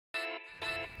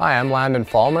Hi, I'm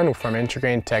Flaman from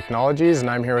Integrated Technologies,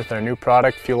 and I'm here with our new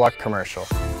product, Fuel Lock Commercial.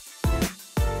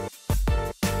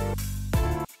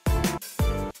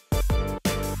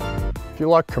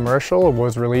 Fuel Lock Commercial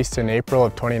was released in April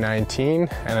of 2019,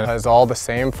 and it has all the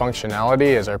same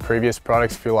functionality as our previous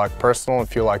products, Fuel Lock Personal and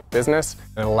Fuel Lock Business.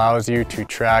 It allows you to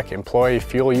track employee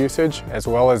fuel usage as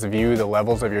well as view the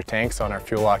levels of your tanks on our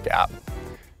Fuel Lock app.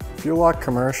 Fuel Lock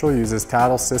Commercial uses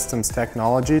Tattle Systems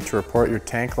technology to report your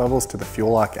tank levels to the Fuel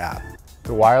Lock app.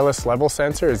 The wireless level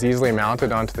sensor is easily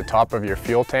mounted onto the top of your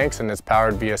fuel tanks and is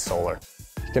powered via solar.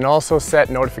 You can also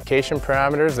set notification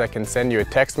parameters that can send you a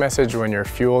text message when your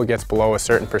fuel gets below a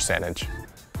certain percentage.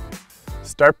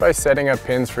 Start by setting up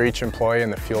pins for each employee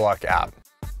in the Fuel Lock app.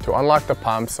 To unlock the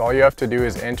pumps, all you have to do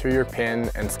is enter your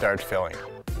pin and start filling.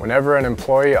 Whenever an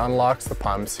employee unlocks the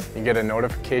pumps, you get a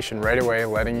notification right away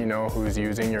letting you know who's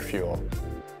using your fuel.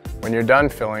 When you're done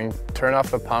filling, turn off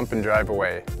the pump and drive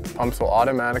away. The pumps will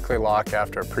automatically lock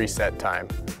after a preset time.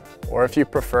 Or if you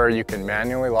prefer, you can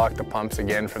manually lock the pumps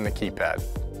again from the keypad.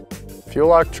 Fuel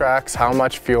Lock tracks how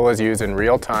much fuel is used in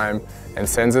real time and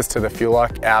sends this to the Fuel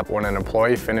Lock app when an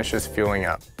employee finishes fueling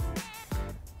up.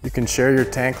 You can share your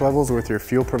tank levels with your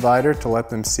fuel provider to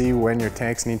let them see when your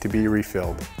tanks need to be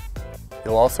refilled.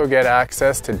 You'll also get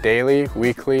access to daily,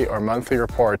 weekly, or monthly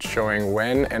reports showing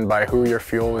when and by who your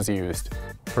fuel was used.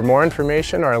 For more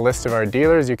information or a list of our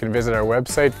dealers, you can visit our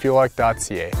website,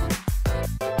 fuellock.ca.